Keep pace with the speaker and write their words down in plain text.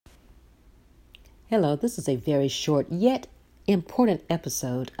Hello, this is a very short yet important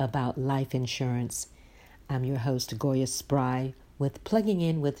episode about life insurance. I'm your host, Goya Spry, with Plugging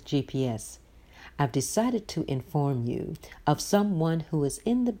In with GPS. I've decided to inform you of someone who is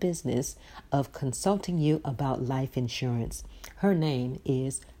in the business of consulting you about life insurance. Her name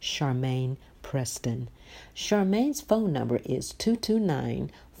is Charmaine Preston. Charmaine's phone number is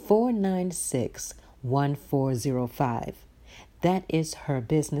 229-496-1405. That is her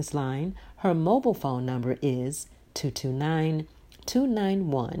business line. Her mobile phone number is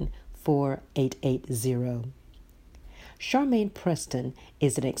 229-291-4880. Charmaine Preston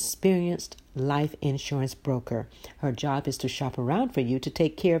is an experienced life insurance broker. Her job is to shop around for you to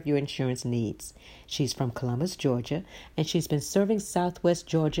take care of your insurance needs. She's from Columbus, Georgia, and she's been serving Southwest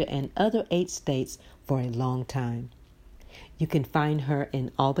Georgia and other 8 states for a long time. You can find her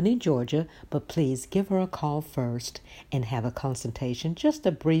in Albany, Georgia, but please give her a call first and have a consultation, just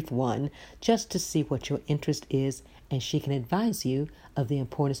a brief one, just to see what your interest is, and she can advise you of the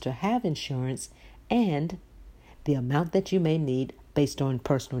importance to have insurance and the amount that you may need based on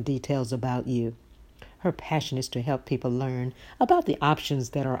personal details about you. Her passion is to help people learn about the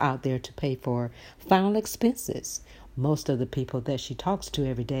options that are out there to pay for final expenses. Most of the people that she talks to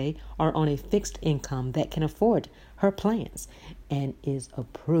every day are on a fixed income that can afford her plans and is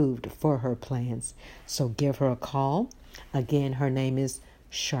approved for her plans. So give her a call. Again, her name is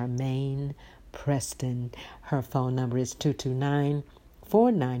Charmaine Preston. Her phone number is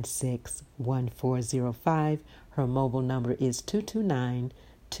 229-496-1405. Her mobile number is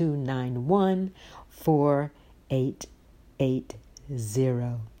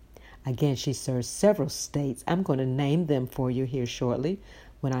 229-291-4880. Again, she serves several states. I'm going to name them for you here shortly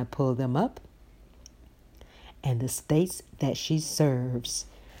when I pull them up. And the states that she serves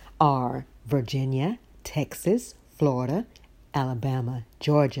are Virginia, Texas, Florida, Alabama,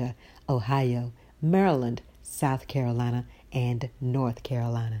 Georgia, Ohio, Maryland, South Carolina, and North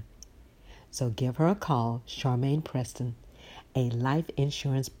Carolina. So give her a call, Charmaine Preston, a life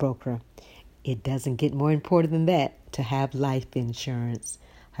insurance broker. It doesn't get more important than that to have life insurance.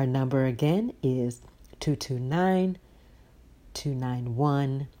 Her number again is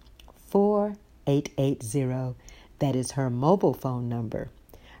 229-291-4880. That is her mobile phone number.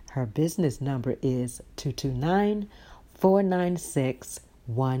 Her business number is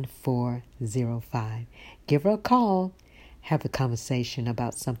 229-496-1405. Give her a call. Have a conversation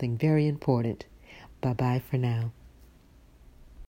about something very important. Bye-bye for now.